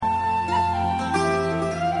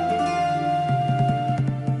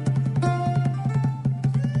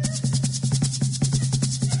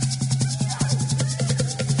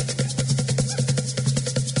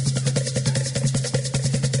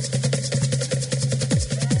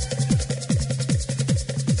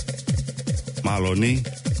Malo ni,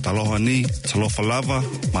 taloha ni, talofa lava,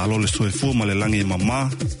 malo le soifua ma le langi mama,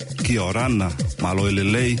 kia orana, malo e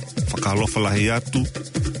lelei, whakalofa lahi atu,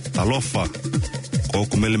 talofa, ko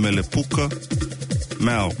kumele mele puka,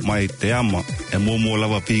 mao mai te ama, e mō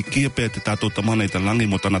lava pi kia pē te tātou tamana i te langi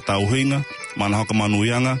mo tana tauhinga, mana haka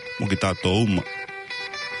manuianga mo ki tātou uma.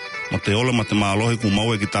 Ma te ola ma te mālohi ku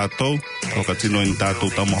maue ki tātou, ka tino i tātou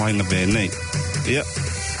tamahainga vēnei. Yeah.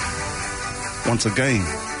 Once again,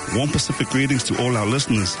 warm Pacific greetings to all our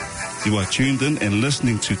listeners. You are tuned in and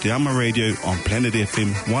listening to Te Ama Radio on Planet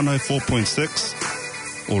FM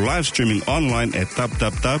 104.6 or live streaming online at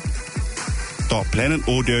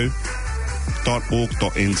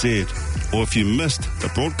www.planetaudio.org.nz. Or if you missed the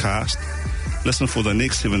broadcast, listen for the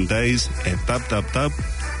next 7 days at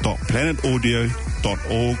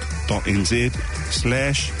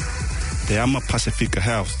www.planetaudio.org.nz/Te Ama Pasefika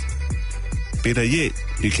Health. Better yet,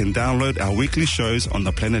 you can download our weekly shows on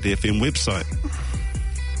the Planet FM website.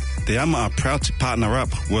 Te Ama are proud to partner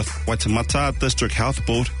up with Waitemata District Health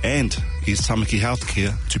Board and East Tamaki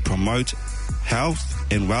Healthcare to promote health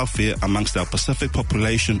and welfare amongst our Pacific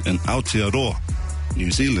population in Aotearoa,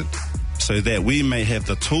 New Zealand, so that we may have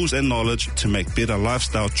the tools and knowledge to make better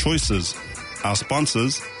lifestyle choices. Our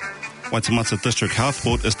sponsors, Waitemata District Health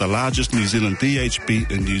Board is the largest New Zealand DHB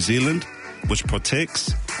in New Zealand, which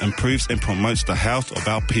protects, improves and promotes the health of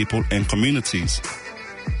our people and communities.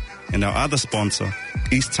 And our other sponsor,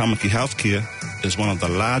 East Tamaki Healthcare, is one of the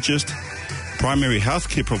largest primary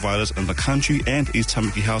healthcare providers in the country, and East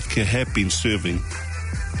Tamaki Healthcare have been serving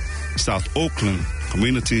South Auckland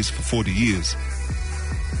communities for 40 years.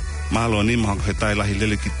 Mahalo ni maha he tai lahi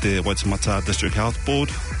lele ki te Waitemata District Health Board.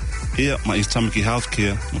 Ia ma East Tamaki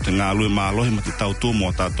Healthcare mo te ngā lue mālohi ma te tautua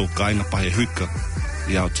mo tātou kainga pahe huika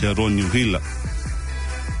i Aotearoa New Zealand.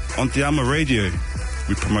 On Te Ama Radio,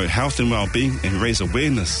 we promote health and well-being and raise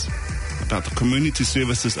awareness about the community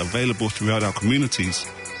services available throughout our communities.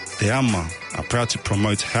 Te Ama are proud to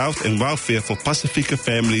promote health and welfare for Pasifika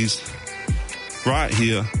families right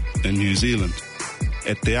here in New Zealand.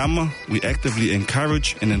 At Te Ama, we actively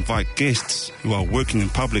encourage and invite guests who are working in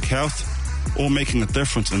public health or making a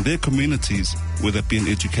difference in their communities, whether it be in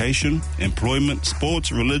education, employment,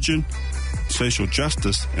 sports, religion, social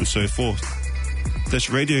justice, and so forth. This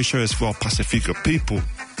radio show is for our Pasifika people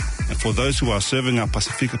and for those who are serving our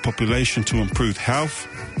Pasifika population to improve health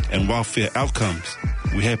and welfare outcomes.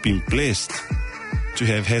 We have been blessed to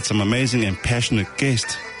have had some amazing and passionate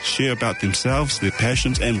guests share about themselves, their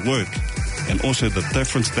passions and work, and also the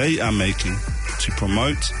difference they are making to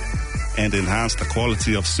promote and enhance the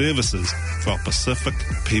quality of services for our Pacific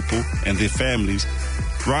people and their families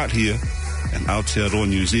right here in Aotearoa,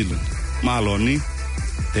 New Zealand. Mahalo ni,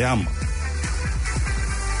 Te Ama.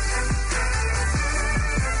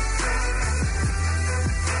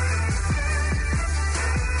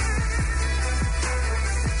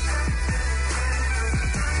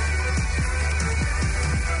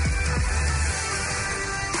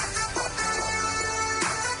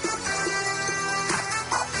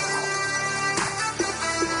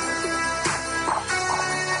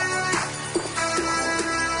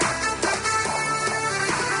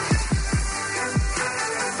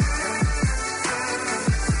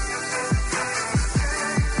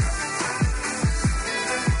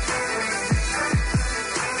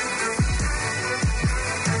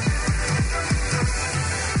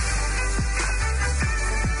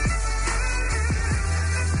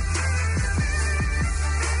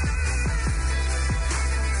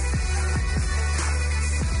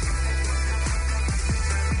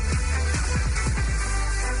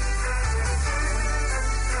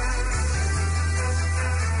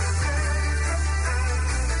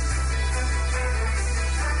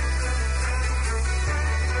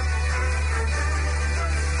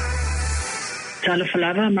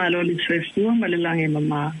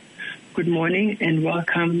 Good morning and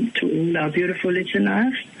welcome to all our beautiful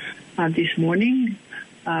listeners this morning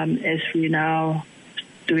as we're now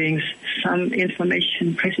doing some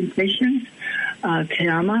information presentations. Te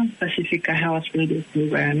Ama Pasefika Health Radio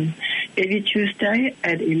Program every Tuesday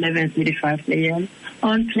at 11:35 a.m.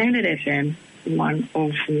 on Planet FM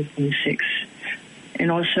 104.6.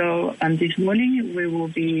 And also this morning we will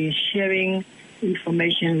be sharing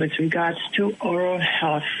information with regards to oral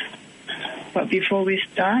health. But before we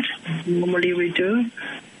start, normally we do,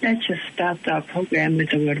 let's just start our program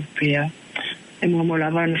with a word of prayer. E mo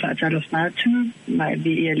lava na whaatalo whātu, mai bi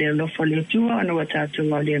ia leo lofo leo tua, ana wa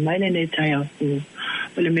tātou au lea maile nei tai au ku.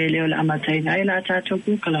 Ole me leo la amatai nai la tātou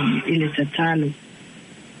ku, kalam ile tatalo.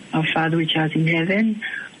 Our Father which art in heaven,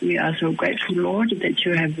 we are so grateful, Lord, that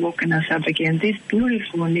you have woken us up again this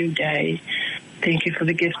beautiful new day Thank you for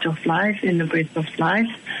the gift of life and the breath of life.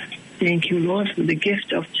 Thank you, Lord, for the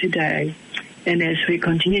gift of today. And as we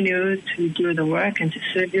continue to do the work and to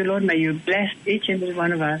serve you, Lord, may you bless each and every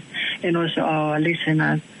one of us and also our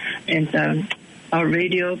listeners and our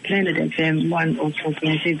radio, Planet FM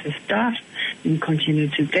 104.6, the staff, and continue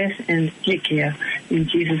to bless and take care. In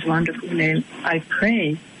Jesus' wonderful name, I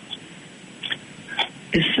pray.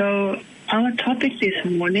 So our topic this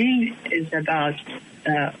morning is about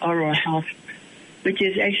oral health, which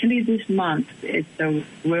is actually this month. It's the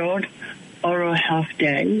World Oral Health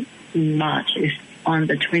Day in March. It's on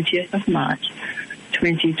the 20th of March,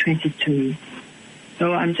 2022.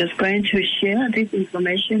 So I'm just going to share this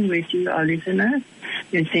information with you, our listeners,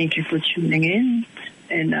 and thank you for tuning in.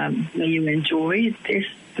 And may you enjoy this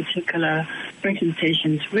particular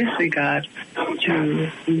presentations with regard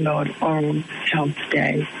to World Oral Health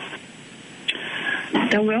Day.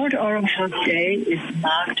 The World Oral Health Day is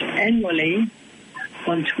marked annually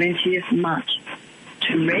on 20th March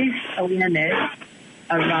to raise awareness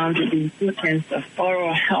around the importance of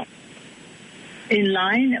oral health. In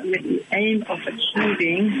line with the aim of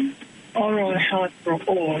achieving oral health for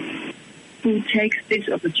all, who takes this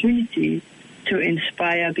opportunity to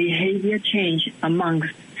inspire behavior change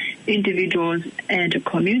amongst individuals and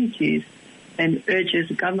communities and urges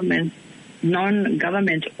governments,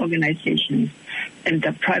 non-government organizations, and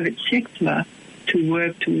the private sector to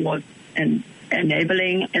work towards an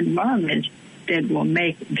enabling environment that will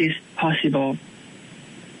make this possible.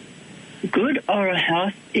 Good oral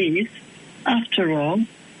health is, after all,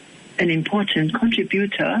 an important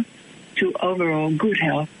contributor to overall good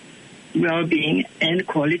health, well-being, and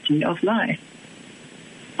quality of life.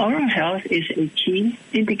 Oral health is a key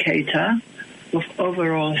indicator of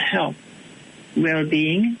overall health,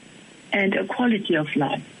 well-being, and a quality of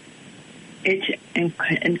life. It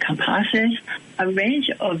encompasses a range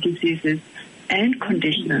of diseases and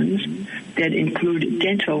conditions that include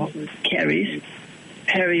dental caries,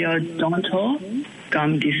 periodontal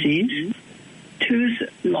gum disease, tooth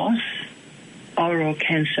loss, oral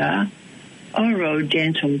cancer, oral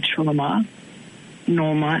dental trauma,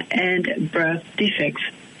 norma, and birth defects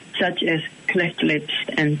such as cleft lips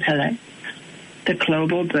and palate. The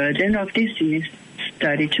Global Burden of Disease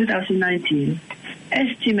Study 2019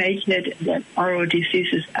 estimated that oral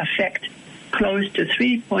diseases affect close to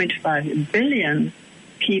 3.5 billion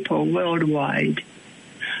people worldwide.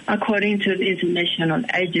 According to the International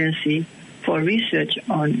Agency for Research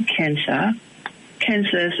on Cancer,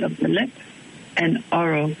 cancers of the lip and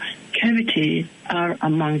oral cavity are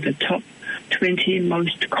among the top 20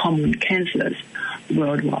 most common cancers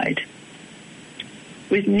worldwide.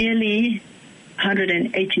 With nearly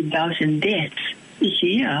 180,000 deaths each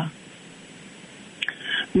year,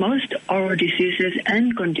 most oral diseases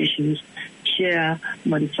and conditions share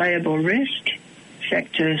modifiable risk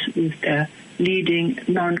factors with the leading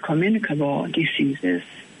non-communicable diseases,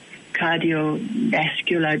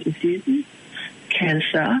 cardiovascular diseases,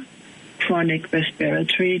 cancer, chronic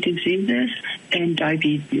respiratory diseases, and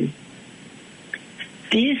diabetes.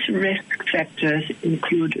 These risk factors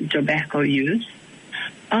include tobacco use,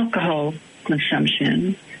 alcohol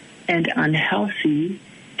consumption, and unhealthy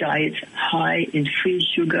diets high in free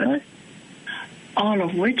sugars, all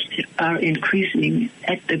of which are increasing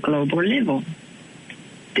at the global level.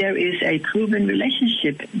 There is a proven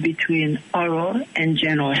relationship between oral and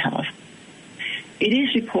general health. It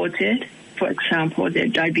is reported, for example,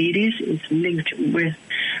 that diabetes is linked with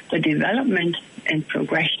the development and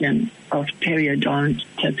progression of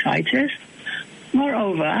periodontitis.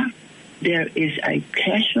 Moreover, there is a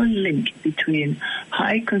causal link between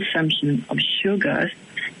high consumption of sugars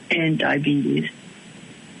and diabetes,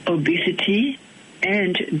 obesity,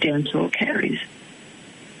 and dental caries.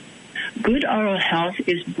 Good oral health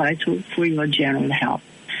is vital for your general health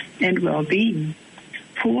and well-being.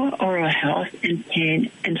 Poor oral health and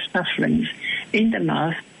pain and sufferings in the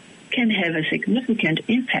mouth can have a significant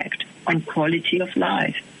impact on quality of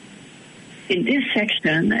life. In this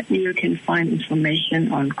section, you can find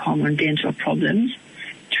information on common dental problems,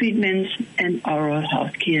 treatments, and oral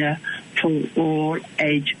health care for all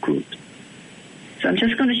age groups. So I'm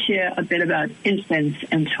just going to share a bit about infants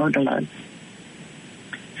and toddlers.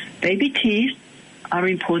 Baby teeth are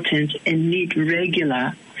important and need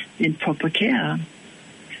regular and proper care.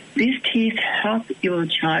 These teeth help your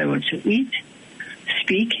child to eat,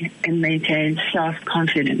 speak, and maintain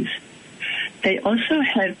self-confidence. They also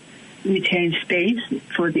retain space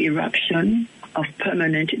for the eruption of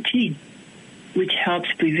permanent teeth, which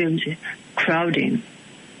helps prevent crowding.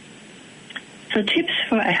 So tips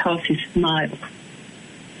for a healthy smile.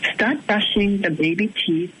 Start brushing the baby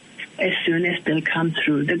teeth as soon as they come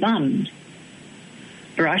through the gums.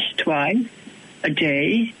 Brush twice a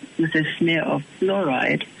day with a smear of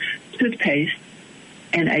fluoride, toothpaste,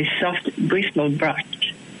 and a soft bristle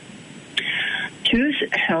brush. Choose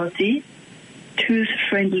healthy,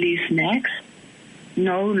 tooth-friendly snacks,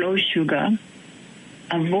 no low sugar.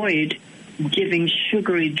 Avoid giving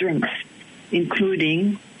sugary drinks,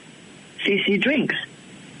 including fizzy drinks,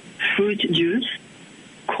 fruit juice,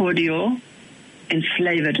 cordial, and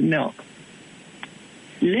flavored milk.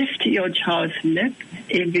 Lift your child's lip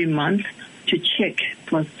every month to check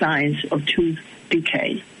for signs of tooth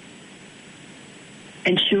decay.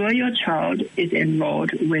 Ensure your child is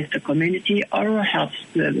enrolled with the community oral health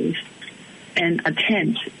service and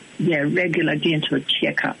attend their regular dental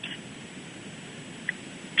checkups.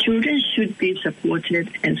 Children should be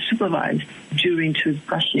supported and supervised during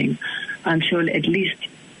toothbrushing until at least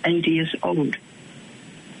 8 years old.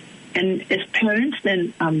 And as parents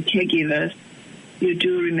and caregivers, you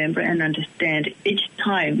do remember and understand each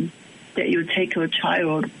time that you take your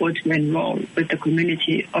child or to enroll with the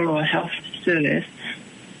community oral health service,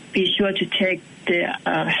 be sure to take the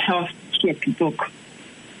health checkbook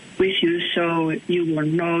with you so you will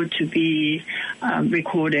know to be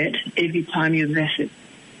recorded every time you visit,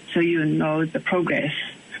 so you know the progress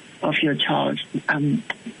of your child's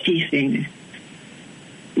teething.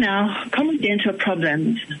 Now, common dental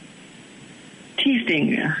problems.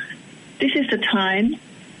 Teething. This is the time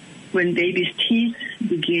when baby's teeth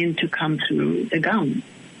begin to come through the gum.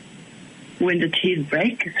 When the teeth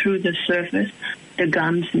break through the surface, the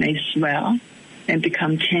gums may swell and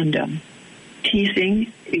become tender.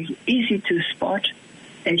 Teething is easy to spot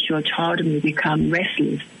as your child may become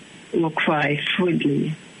restless or cry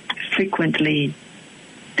frequently.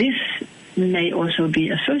 This may also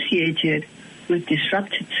be associated with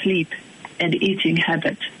disrupted sleep and eating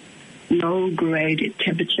habits, low-grade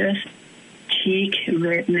temperatures, cheek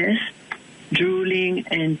redness, drooling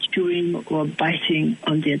and chewing or biting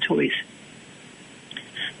on their toys.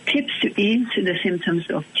 Tips to ease the symptoms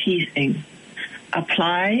of teething.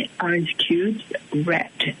 Apply ice cubes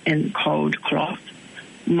wrapped in cold cloth,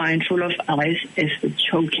 mindful of ice as the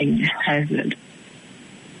choking hazard.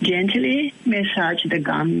 Gently massage the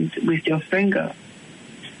gums with your finger.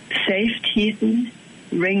 Safe teething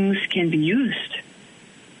rings can be used.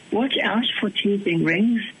 Watch out for teething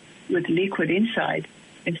rings with liquid inside,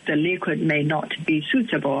 as the liquid may not be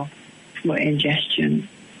suitable for ingestion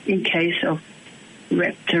in case of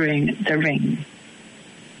rupturing the ring.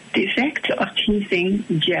 The effect of teething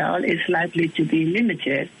gel is likely to be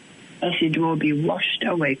limited, as it will be washed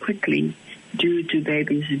away quickly due to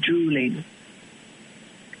baby's drooling.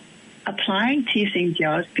 Applying teething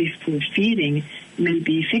gels before feeding may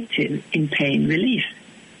be effective in pain relief.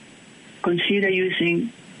 Consider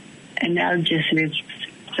using analgesics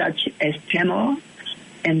such as Pemol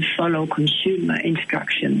and follow consumer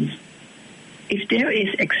instructions. If there is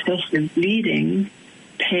excessive bleeding,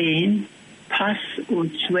 pain, pus or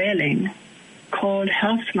swelling, call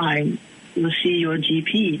Healthline or see your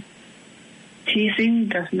GP. Teething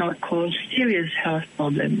does not cause serious health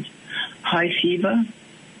problems. High fever,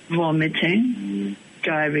 vomiting,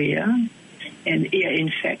 diarrhea, and ear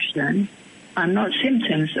infection are not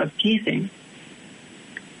symptoms of teething.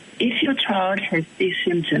 If your child has these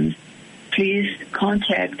symptoms, please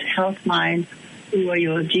contact Healthline or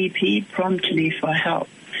your GP promptly for help.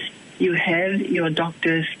 You have your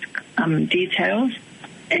doctor's details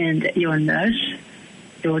and your nurse,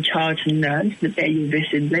 your child's nurse that you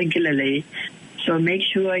visit regularly. So make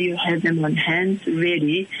sure you have them on hand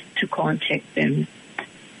ready to contact them.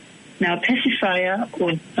 Now, pacifier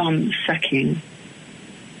or thumb sucking.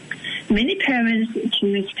 Many parents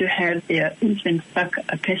choose to have their infant suck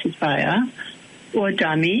a pacifier or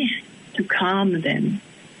dummy to calm them.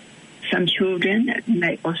 Some children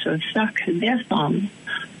may also suck their thumb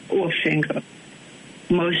or finger.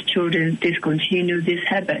 Most children discontinue this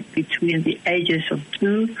habit between the ages of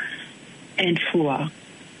 2 and 4.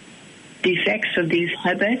 The effects of these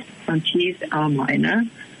habits on teeth are minor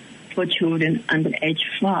for children under age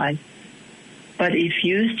 5. But if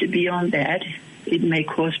used beyond that, it may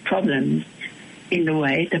cause problems in the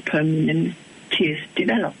way the permanent teeth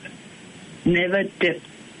develop. Never dip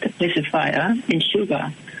the pacifier in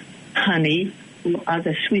sugar, honey, or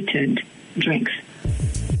other sweetened drinks.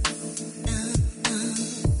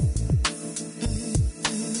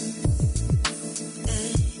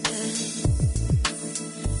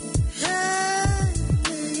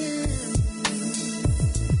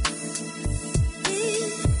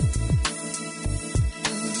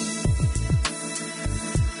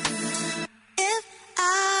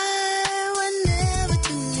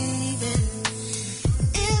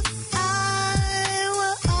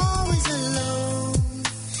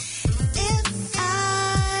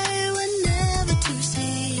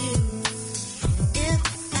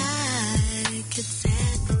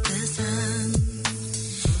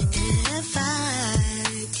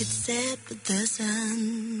 the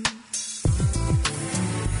sun.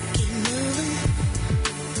 Keep moving,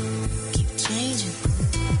 keep changing,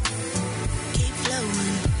 keep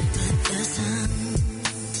flowing with the sun.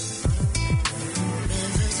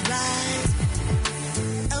 Rivers rise,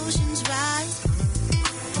 oceans rise,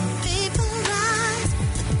 people rise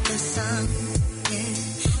with the sun. Yeah.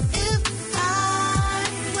 If I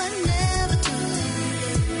were never to leave,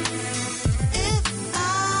 if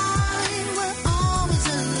I were always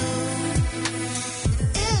alone,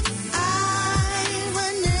 if I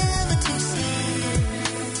were never to see you,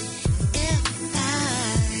 if I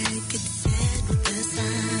could sit with the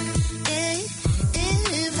sun,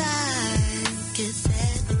 if I could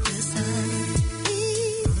sit with the sun,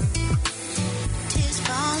 tears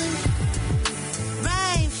falling,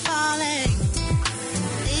 rain falling,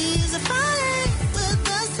 leaves are falling with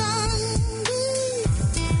the sun,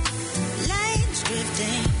 lights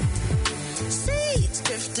drifting, seas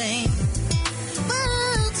drifting,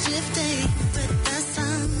 worlds shifting with the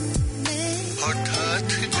sun. হঠাৎ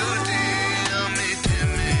যদি আমি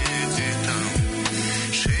থেমে যেতাম,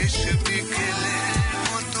 শেষ বিকেলের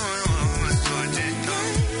মতো অস্ত যেতাম,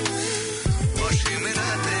 অসীম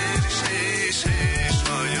রাতের শেষে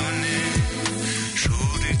শয়নে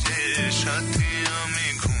সূর্যের সাথে আমি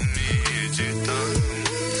ঘুমিয়ে যেতাম,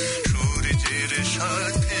 সূর্যের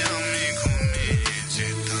সাথে আমি ঘুমিয়ে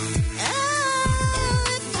যেতাম।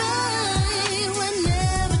 If I were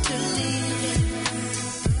never to leave you,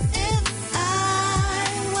 if I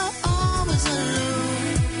were always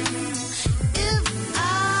alone, if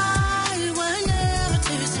I were never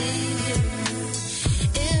to see you,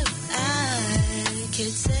 if I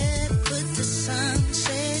could sit with the sun,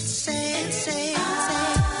 sit,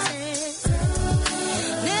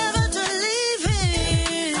 never to leave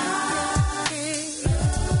here,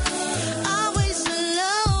 always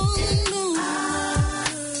alone.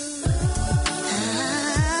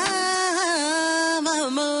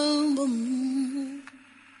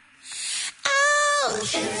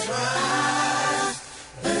 Oceans rise,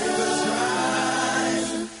 rivers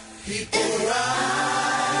rise, people rise with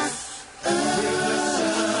the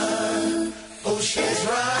sun. Oceans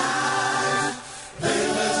rise,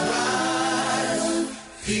 rivers rise,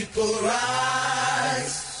 people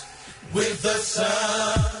rise with the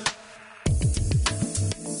sun.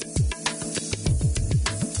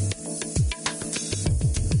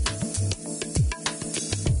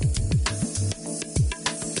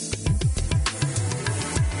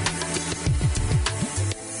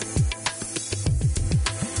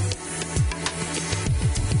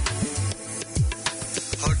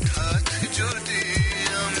 হঠাৎ যদি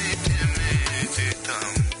আমি থেমে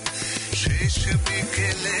যেতাম, শেষ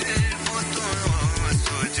বিকেলের মতো অস্ত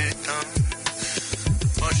যেতাম,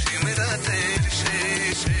 অসীম রাতের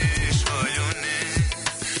শেষে শয়নে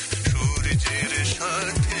সূর্যের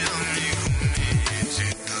সাথে আমি ঘুমিয়ে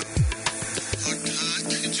যেতাম। হঠাৎ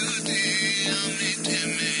যদি আমি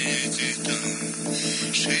থেমে যেতাম,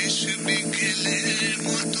 শেষ বিকেলের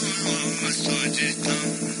মতো অস্ত যেতাম,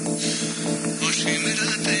 অসীম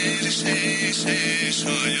রাতের শেষে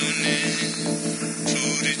শয়নে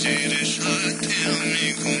সূর্যের সাথে আমি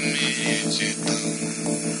ঘুমিয়ে যেতাম।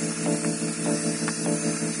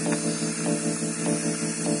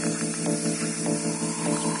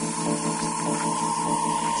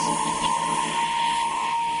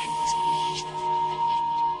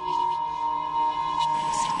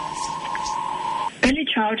 Early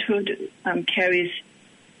childhood carries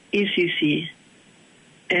ECC,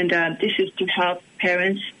 and this is to help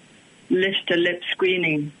parents lift the lip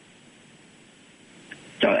screening.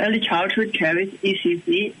 So early childhood caries, ECC,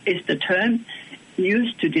 is the term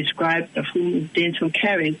used to describe the form of dental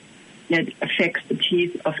caries that affects the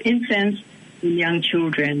teeth of infants and young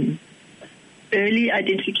children. Early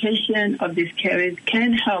identification of these caries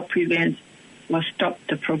can help prevent or stop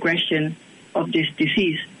the progression of this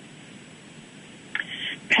disease.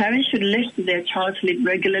 Parents should lift their child's lip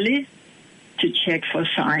regularly to check for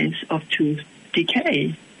signs of tooth decay.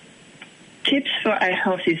 Tips for a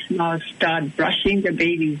healthy smile: start brushing the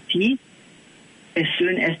baby's teeth as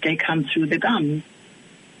soon as they come through the gums.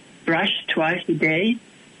 Brush twice a day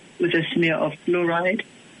with a smear of fluoride,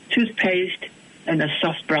 toothpaste, and a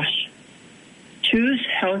soft brush. Choose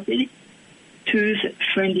healthy,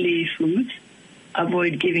 tooth-friendly foods.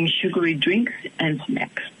 Avoid giving sugary drinks and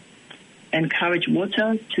snacks. Encourage water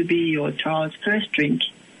to be your child's first drink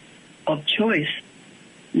of choice.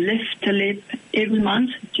 Lift the lip every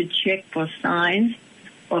month to check for signs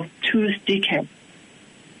of tooth decay.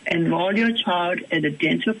 Enroll your child at a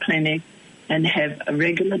dental clinic and have a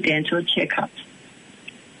regular dental checkups.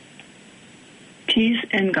 Teeth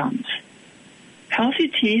and gums. Healthy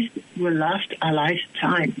teeth will last a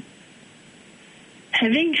lifetime.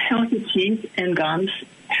 Having healthy teeth and gums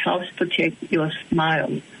helps protect your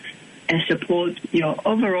smile and support your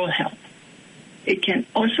overall health. It can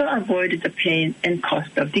also avoid the pain and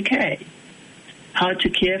cost of decay. How to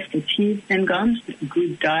care for teeth and gums?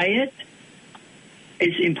 Good diet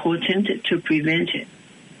is important to prevent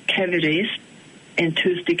cavities and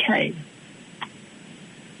tooth decay.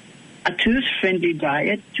 A tooth-friendly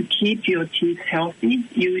diet to keep your teeth healthy,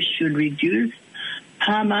 you should reduce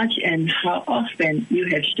how much and how often you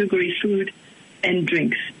have sugary food and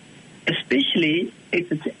drinks, especially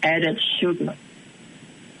if it's added sugar.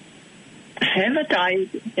 Have a diet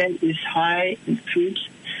that is high in fruits,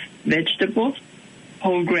 vegetables,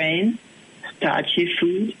 whole grain, starchy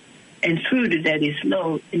food, and food that is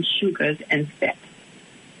low in sugars and fat.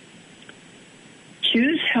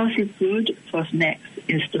 Choose healthy food for snacks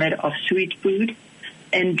instead of sweet food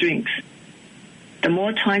and drinks. The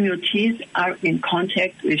more time your teeth are in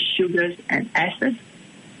contact with sugars and acids,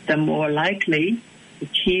 the more likely the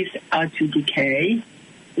teeth are to decay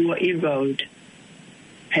or erode.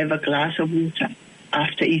 Have a glass of water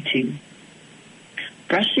after eating.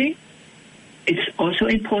 Brushing. It's also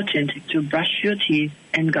important to brush your teeth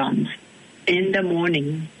and gums in the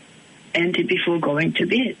morning and before going to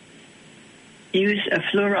bed. Use a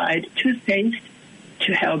fluoride toothpaste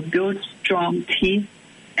to help build strong teeth,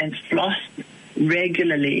 and floss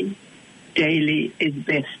regularly. Daily is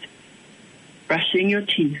best. Brushing your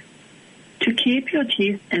teeth. To keep your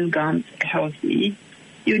teeth and gums healthy,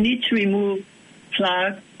 you need to remove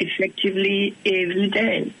plaque effectively every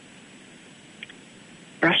day.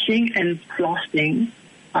 Brushing and flossing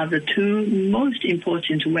are the two most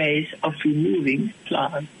important ways of removing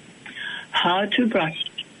plaque. How to brush?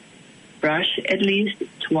 Brush at least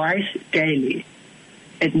twice daily.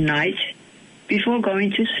 At night, before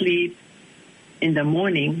going to sleep, in the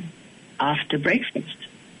morning, after breakfast.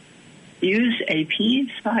 Use a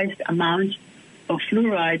pea-sized amount of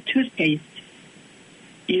fluoride toothpaste.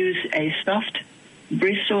 Use a soft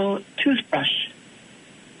bristle toothbrush.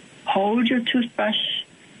 Hold your toothbrush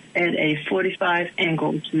at a 45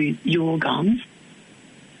 angle to your gums.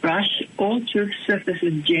 Brush all tooth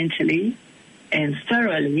surfaces gently and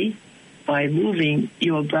thoroughly by moving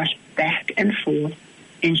your brush back and forth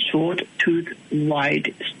in short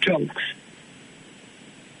tooth-wide strokes.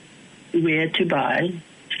 Where to buy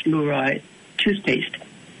fluoride toothpaste?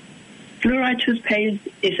 Fluoride toothpaste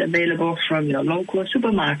is available from your local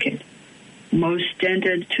supermarket. Most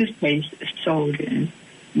standard toothpaste is sold in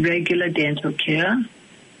regular dental care.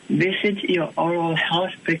 Visit your oral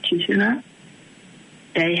health practitioner.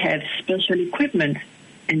 They have special equipment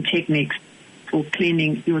and techniques for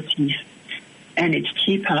cleaning your teeth, and it's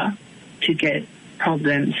cheaper to get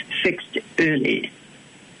problems fixed early.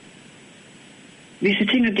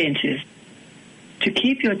 Visiting a dentist. To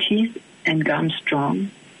keep your teeth and gums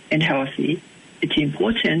strong and healthy, it's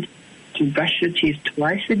important to brush your teeth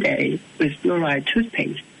twice a day with fluoride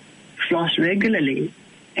toothpaste, floss regularly,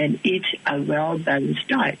 and eat a well-balanced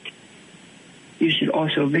diet. You should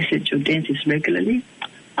also visit your dentist regularly.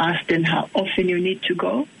 Ask them how often you need to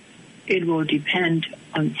go. It will depend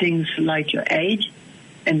on things like your age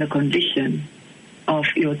and the condition of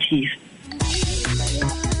your teeth.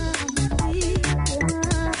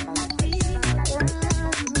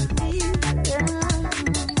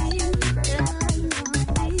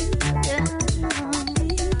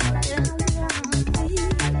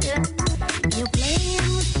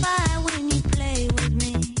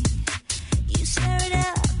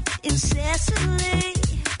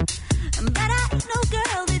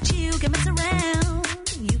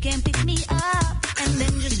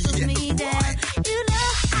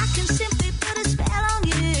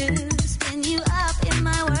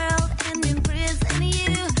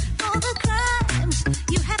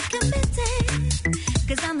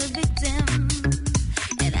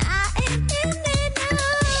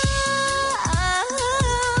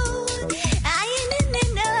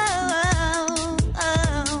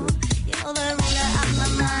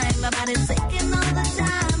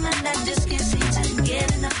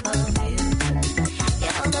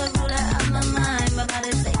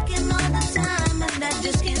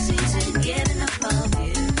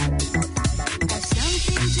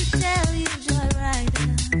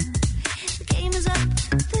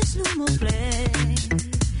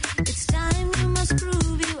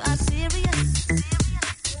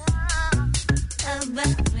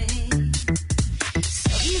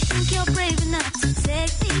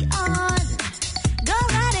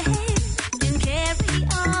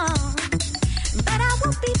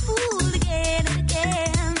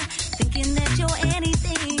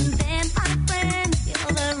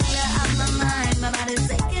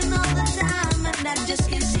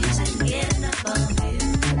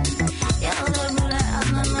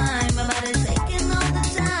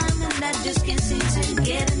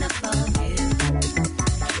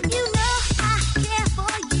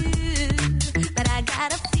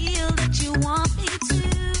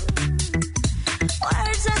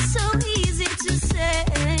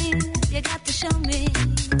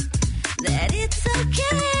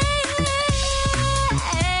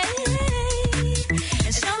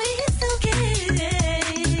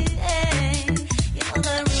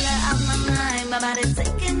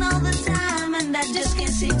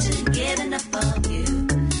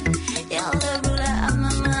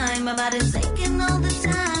 body's aching all the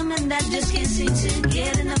time, and I just can't seem to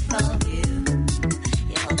get enough of you.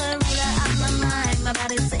 You're the ruler of my mind. My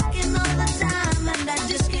body's aching all the time, and I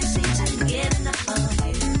just can't seem to get enough of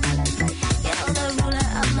you. You're the ruler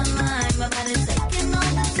of my mind. My body's aching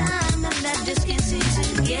all the time, and I just can't seem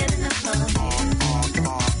to get enough of you.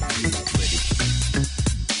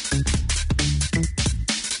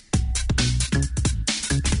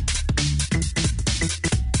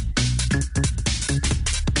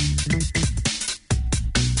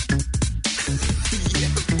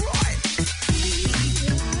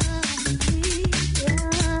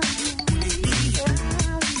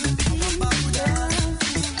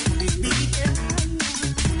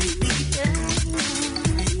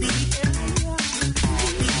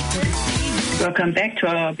 Welcome back to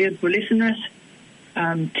our beautiful listeners,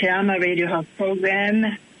 Te Ama Radio Health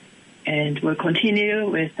program, and we'll continue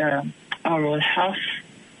with oral health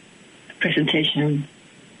presentation.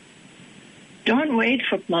 Don't wait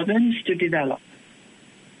for problems to develop.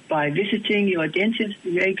 By visiting your dentist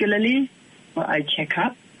regularly for eye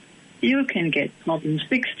checkup, you can get problems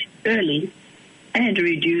fixed early and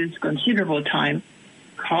reduce considerable time,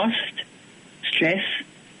 cost, stress,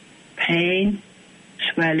 pain,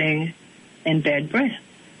 swelling, and bad breath.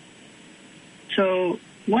 So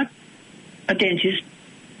what a dentist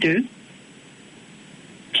do?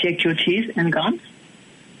 Check your teeth and gums.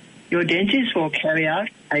 Your dentist will carry out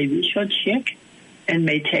a visual check and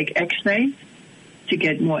may take x-rays to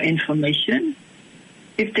get more information.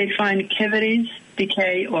 If they find cavities,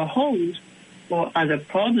 decay, or holes or other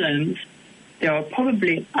problems, they will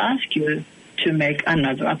probably ask you to make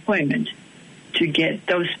another appointment to get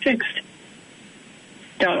those fixed.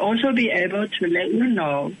 They'll also be able to let you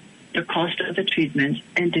know the cost of the treatment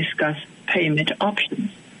and discuss payment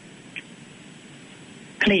options.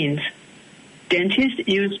 Cleans. Dentists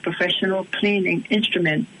use professional cleaning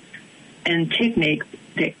instruments and techniques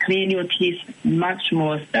that clean your teeth much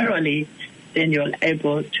more thoroughly than you're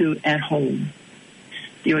able to at home.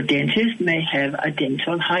 Your dentist may have a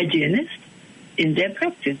dental hygienist in their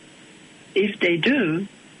practice. If they do,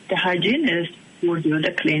 the hygienist will do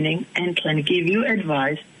the cleaning and can give you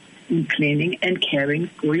advice in cleaning and caring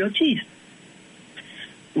for your teeth.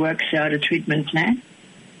 Works out a treatment plan.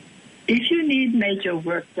 If you need major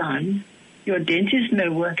work done, your dentist may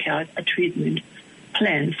work out a treatment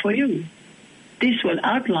plan for you. This will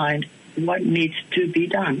outline what needs to be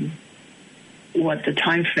done, what the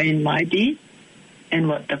time frame might be, and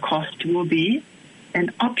what the cost will be,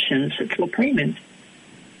 and options for payment.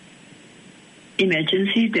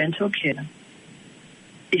 Emergency dental care.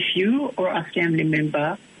 If you or a family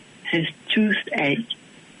member has toothache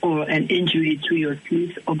or an injury to your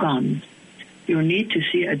teeth or gums, you'll need to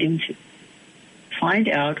see a dentist. Find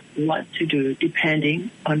out what to do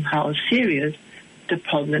depending on how serious the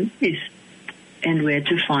problem is and where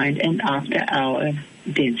to find an after-hour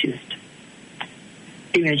dentist.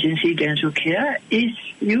 Emergency dental care. If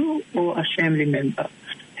you or a family member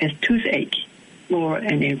has toothache or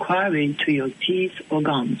an inquiry to your teeth or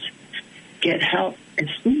gums, get help as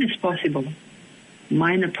soon as possible.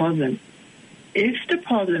 Minor problem. If the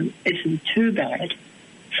problem isn't too bad,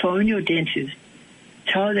 phone your dentist.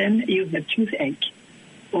 Tell them you have toothache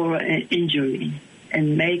or an injury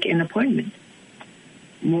and make an appointment.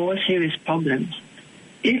 More serious problems.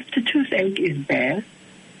 If the toothache is bad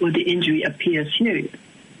or the injury appears serious,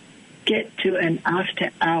 get to an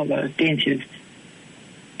after-hour dentist.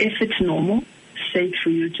 If it's normal, safe for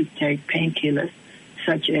you to take painkillers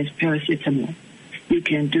such as paracetamol. You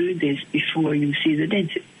can do this before you see the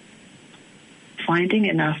dentist. Finding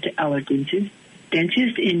an after-hour dentist.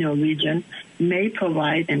 Dentists in your region may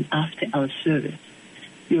provide an after-hour service.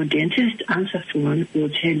 Your dentist answer phone will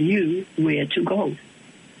tell you where to go.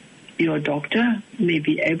 Your doctor may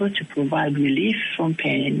be able to provide relief from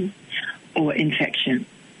pain or infection,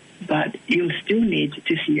 but you'll still need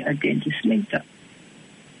to see a dentist later.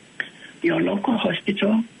 Your local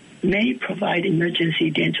hospital may provide emergency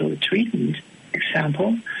dental treatment,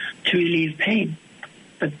 example, to relieve pain,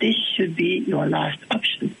 but this should be your last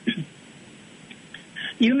option.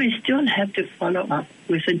 You may still have to follow up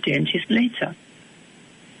with a dentist later.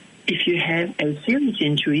 If you have a serious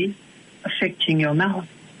injury affecting your mouth,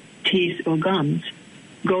 teeth, or gums,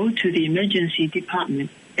 go to the emergency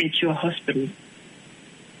department at your hospital.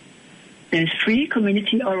 There's free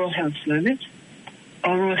community oral health service.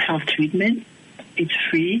 Oral health treatment. It's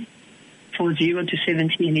free for 0 to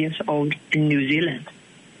 17 years old in New Zealand.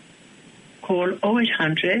 Call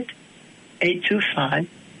 0800 825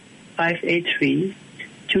 583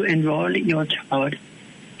 to enroll your child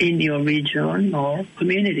in your regional or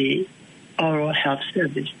community oral health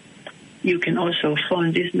service. You can also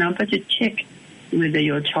phone this number to check whether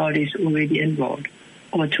your child is already enrolled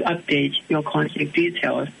or to update your contact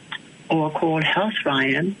details, or call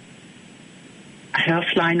Healthline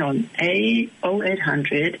on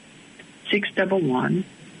 0800 611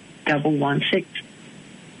 116.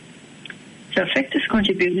 So factors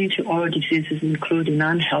contributing to oral diseases include an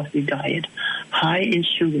unhealthy diet, high in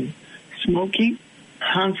sugar, smoking,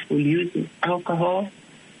 harmful use of alcohol,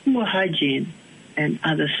 poor hygiene, and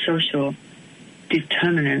other social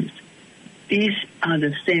determinants. These are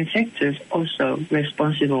the same factors also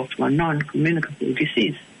responsible for non-communicable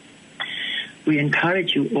disease. We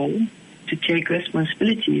encourage you all to take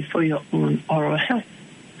responsibility for your own oral health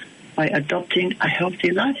by adopting a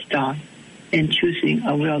healthy lifestyle and choosing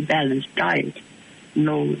a well-balanced diet,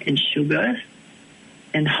 low in sugars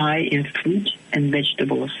and high in fruit and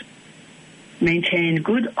vegetables. Maintain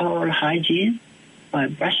good oral hygiene by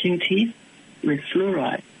brushing teeth with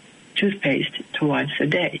fluoride toothpaste twice a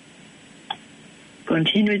day.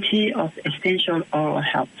 Continuity of essential oral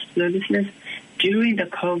health services during the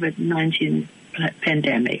COVID-19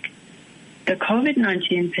 pandemic. The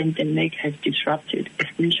COVID-19 pandemic has disrupted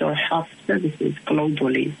essential health services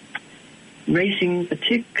globally, raising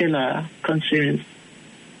particular concerns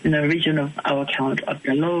in the region of our account of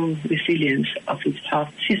the low resilience of its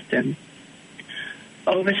health system.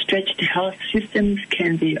 Overstretched health systems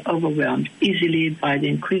can be overwhelmed easily by the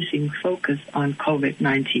increasing focus on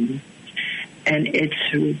COVID-19 and its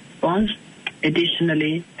response.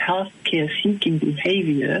 Additionally, healthcare-seeking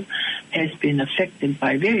behavior has been affected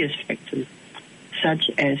by various factors,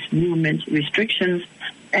 such as movement restrictions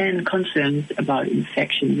and concerns about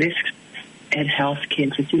infection risks at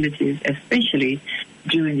healthcare facilities, especially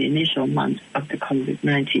during the initial months of the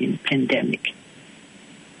COVID-19 pandemic.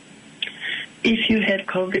 If you had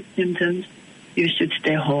COVID symptoms, you should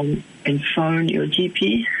stay home and phone your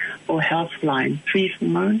GP or Healthline free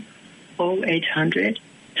phone 0800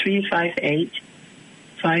 358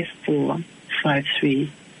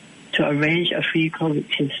 5453 to arrange a free COVID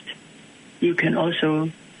test. You can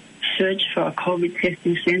also search for a COVID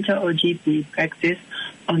testing center or GP practice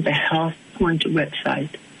on the Health Point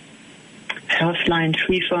website. Healthline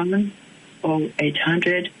free phone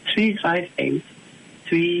 0800 358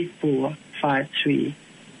 3453.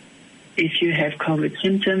 If you have COVID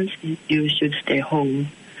symptoms, you should stay home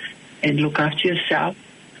and look after yourself.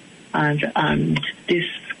 And this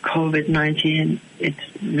COVID-19, it's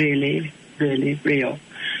really, really real.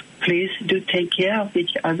 Please do take care of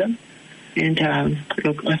each other and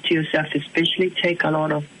look after yourself, especially take a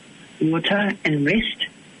lot of water and rest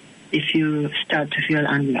if you start to feel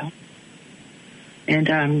unwell. And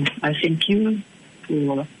I thank you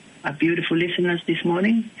for our beautiful listeners this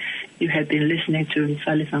morning. You have been listening to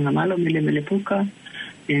Falifangamalo Mele Puka,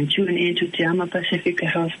 and tune in to the Ama Pasefika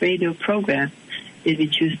Health radio program every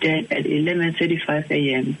Tuesday at 11:35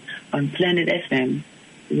 a.m. on Planet FM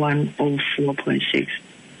 104.6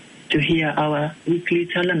 to hear our weekly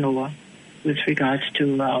Talanoa with regards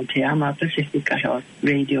to our Te Ama Pasefika Health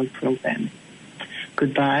radio program.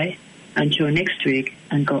 Goodbye until next week,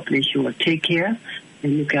 and God bless you all. Take care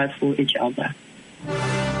and look out for each other.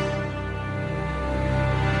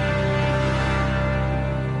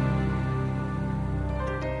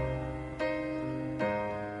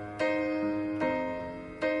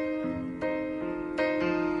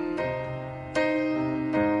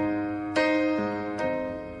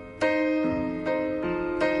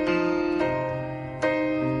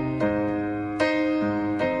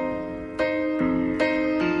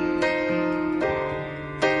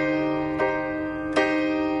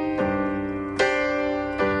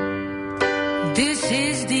 This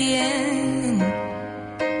is the end.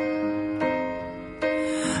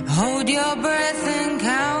 Hold your breath and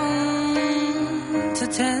count to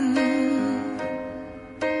 10.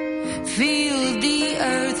 Feel the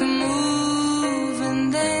earth move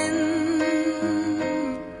and then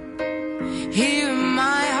hear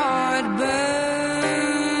my heart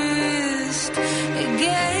burst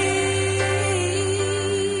again.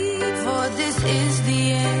 For this is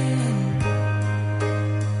the end.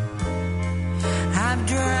 I've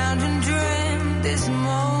drowned and dreamt this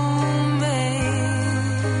moment,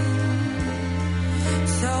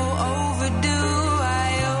 so overdue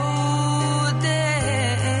I owe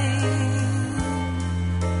them.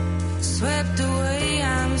 Swept away,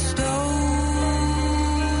 I'm stolen.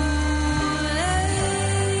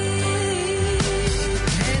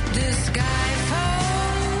 Let the sky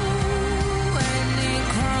fall and it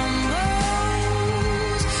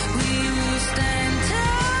crumbles. We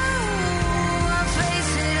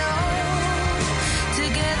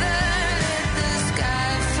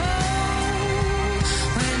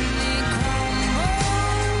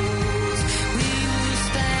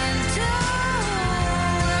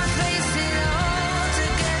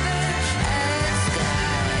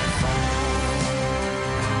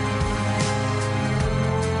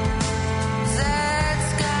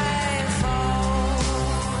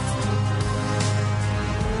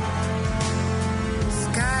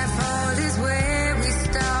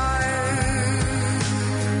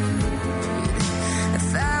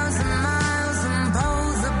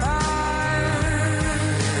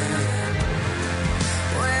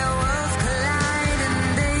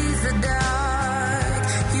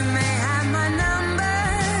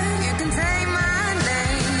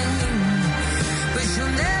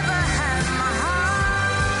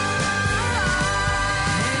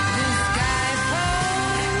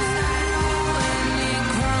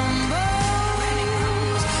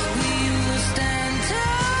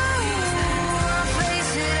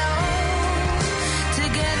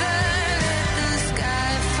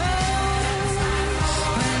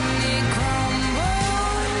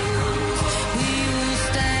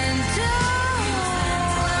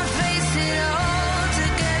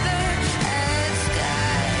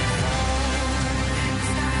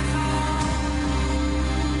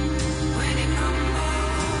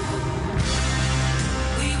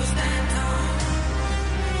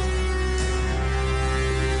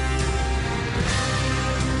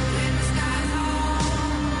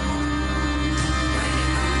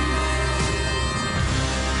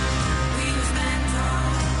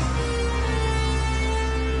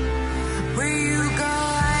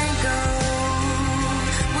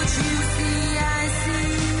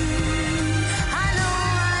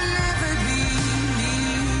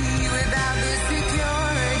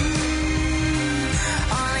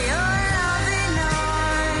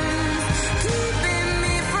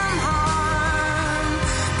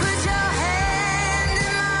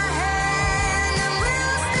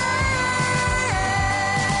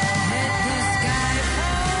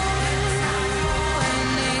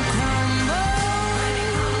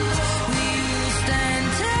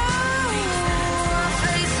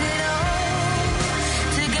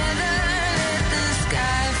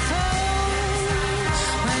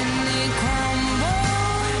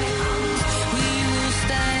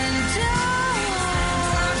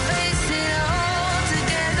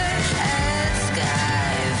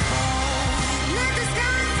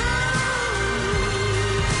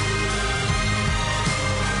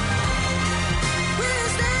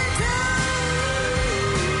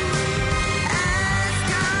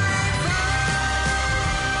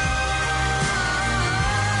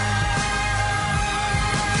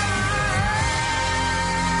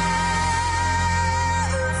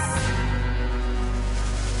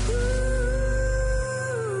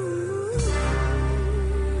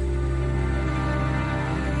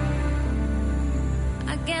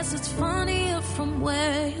guess it's funnier from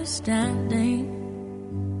where you're standing.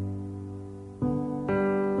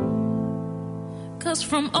 'Cause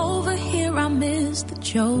from over here I miss the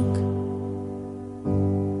joke.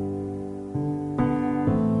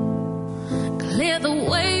 Clear the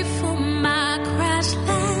way for my crash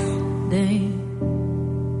landing.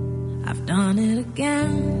 I've done it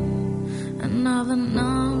again. Another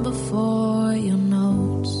number for your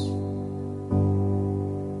notes.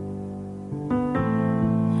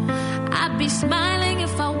 I'd be smiling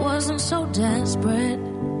if I wasn't so desperate.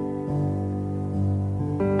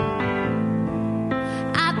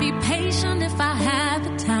 I'd be patient if I had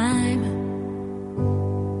the time.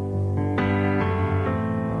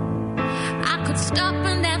 I could stop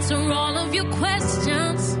and answer all of your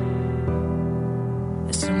questions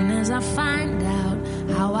as soon as I find out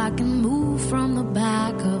how I can move from the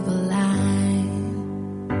back of the line.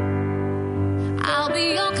 I'll be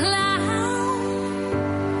your clown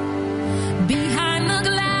behind the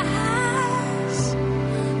glass.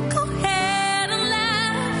 Go ahead and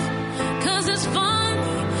laugh, 'cause it's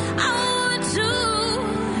funny. I would too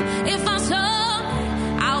if I saw.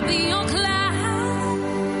 I'll be your clown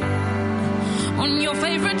on your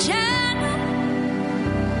favorite channel.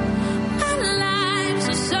 My life's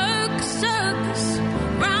a circus,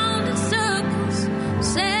 round in circles,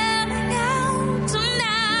 sailing out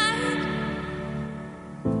tonight.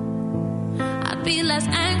 I'd be less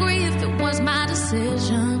angry if it was my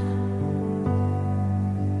decision,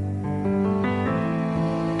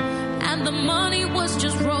 and the money was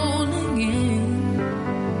just rolling in.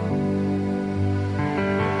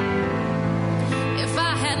 If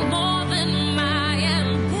I had more than my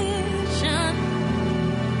ambition,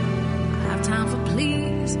 I'll have time for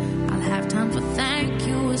please, I'll have time for thank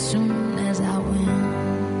you as soon as I win.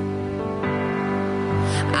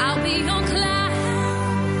 I'll be your clown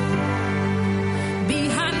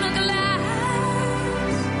behind the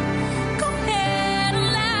glass. Go ahead and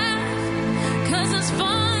laugh, 'cause it's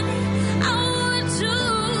funny. I would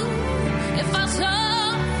too if I saw.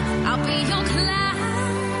 I'll be your clown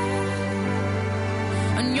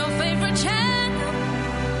on your favorite channel.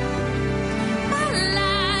 My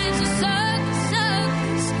life's a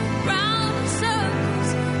circus, round in circles,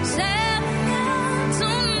 sailing out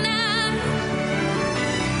tonight.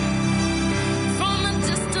 From a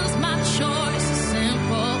distance, my choice is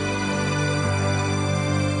simple.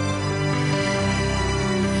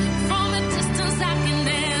 From a distance, I can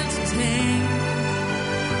entertain.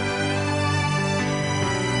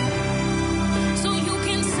 So you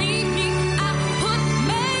can see me. I put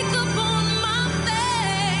makeup on my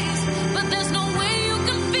face, but there's no way you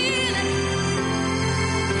can feel it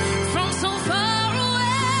from so far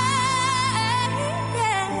away.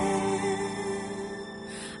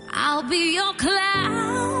 I'll be your clown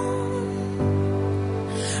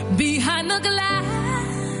behind the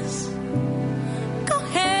glass. Go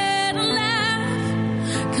ahead and laugh,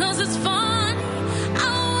 'cause it's funny. I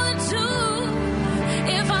would too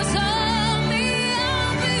if I saw me.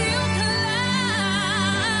 I'll be your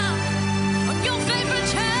clown on your favorite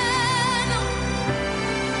channel.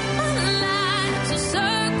 My life's a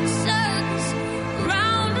circus,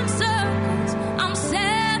 round in circles. I'm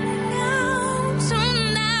sailing out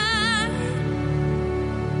tonight.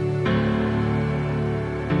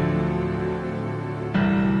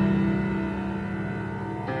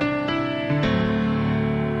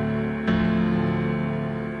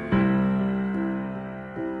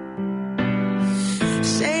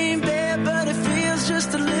 Same bed, but it feels just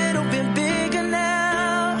a little bit bigger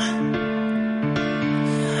now.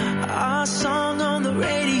 Our song on the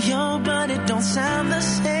radio, but it don't sound the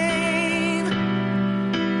same.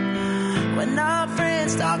 When our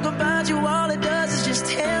friends talk about you, all it does is just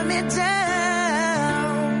tear me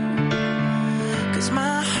down. 'Cause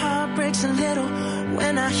my heart breaks a little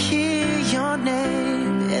when I hear your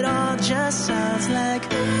name. It all just sounds like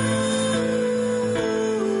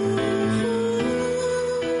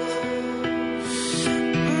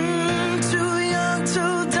too young,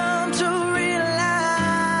 too dumb to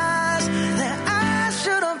realize that I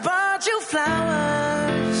should have bought you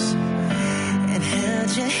flowers and held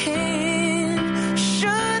your hand.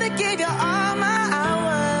 Should have gave you all my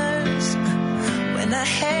hours when I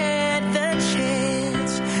had the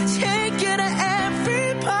chance. Take you to every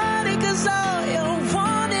party, 'cause all you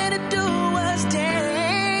wanted to do was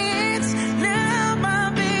dance.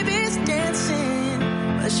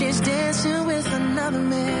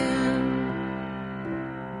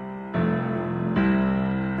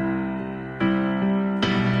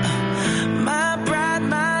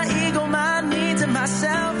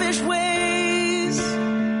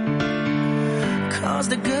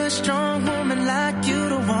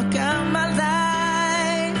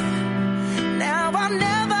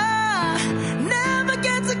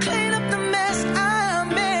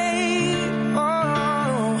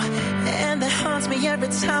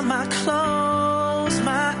 time I close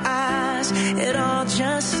my eyes, it all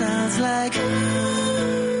just sounds like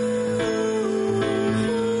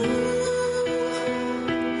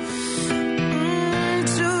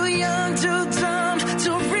too young, too dumb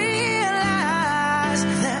to realize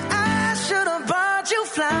that I should have bought you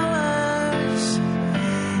flowers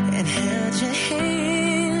and held your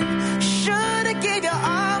hand. Should have gave you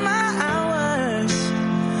all my hours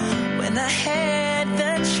when I had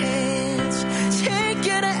the chance. Take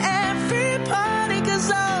you to every party, 'cause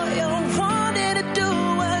all you wanted to do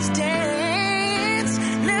was dance.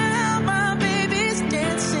 Now my baby's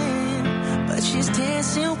dancing, but she's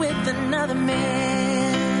dancing with another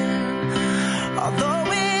man. Although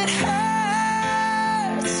it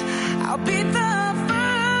hurts, I'll be the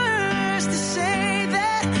first to say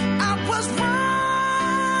that I was wrong.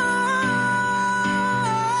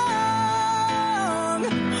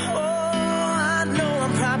 Oh, I know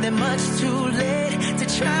I'm probably much too late to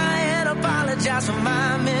try and apologize for my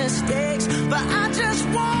mistakes, but I just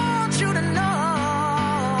want you to know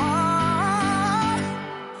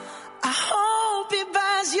I hope he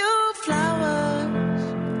buys you flowers.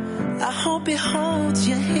 I hope he holds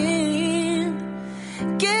your hand,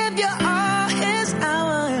 give you all his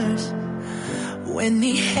hours when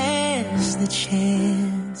he has the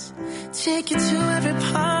chance. Take you to every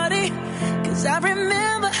party, 'cause I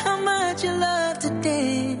remember how much you love to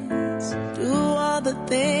dance. Do all the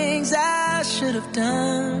things I should have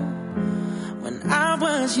done when I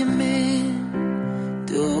was your man.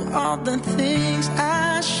 Do all the things I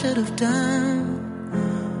should have done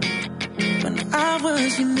when I was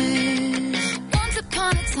your man. Once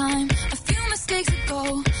upon a time, a few mistakes ago,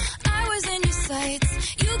 I was in your sights.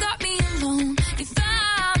 You got me alone. You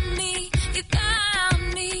found me. You found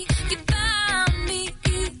me. You found me.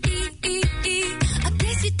 I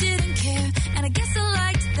guess you didn't care, and I guess I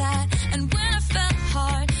liked that. And when I fell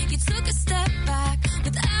hard, you took a step back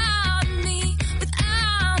without me.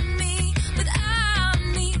 Without me. Without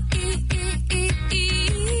me.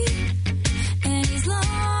 And he's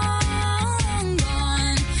long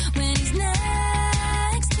gone when he's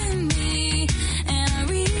next to me. And I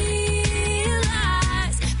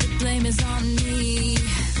realize the blame is on me.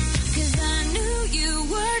 'Cause I knew you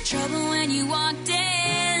were trouble when you walked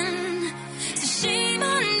in. So shame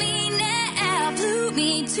on me now. Blew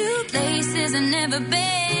me to places I've never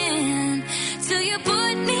been. Till you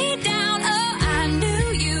put me down. Oh, I knew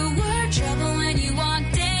you were trouble when you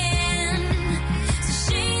walked in. So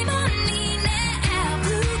shame on me now.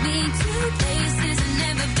 Blew me to places I've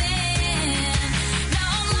never been. Now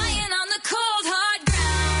I'm lying on the cold hard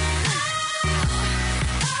ground.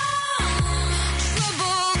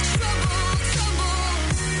 Trouble, trouble, trouble.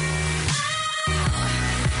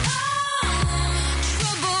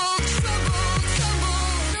 Trouble, trouble, trouble.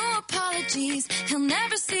 No apologies, he'll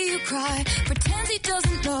never see you cry. Pretends he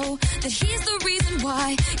doesn't know that he's the reason why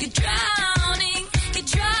you're drowning, you're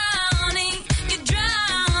drowning, you're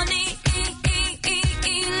drowning.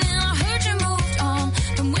 Now I heard you moved on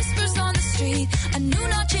from whispers on the street. A new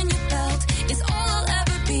notch in your belt is all I'll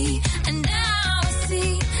ever be. And now I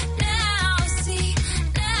see, now I see,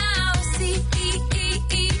 now I see.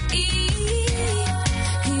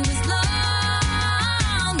 He was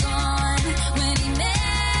long gone when he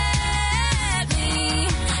met me.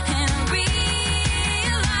 And I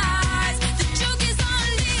realized the joke is on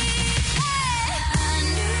me. I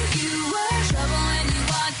knew you were trouble when you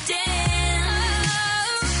walked in.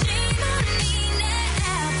 So shame on me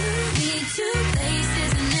now. Blew me to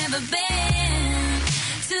places I've never been.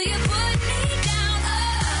 Till you put me down.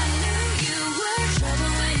 Oh, I knew you were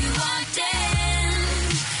trouble when you walked in.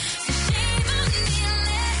 So shame on me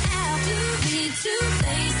now. Blew me to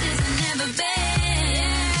places I've never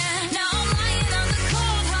been. Now I'm lying on the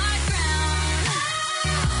cold hard ground.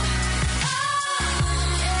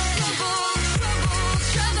 Trouble, trouble,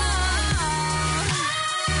 trouble.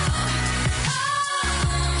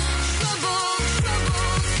 Trouble,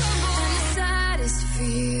 trouble, trouble. And the saddest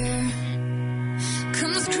fear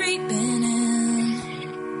comes creeping in,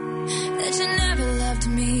 that you never loved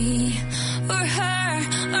me or her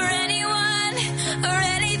or anyone or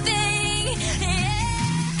anything.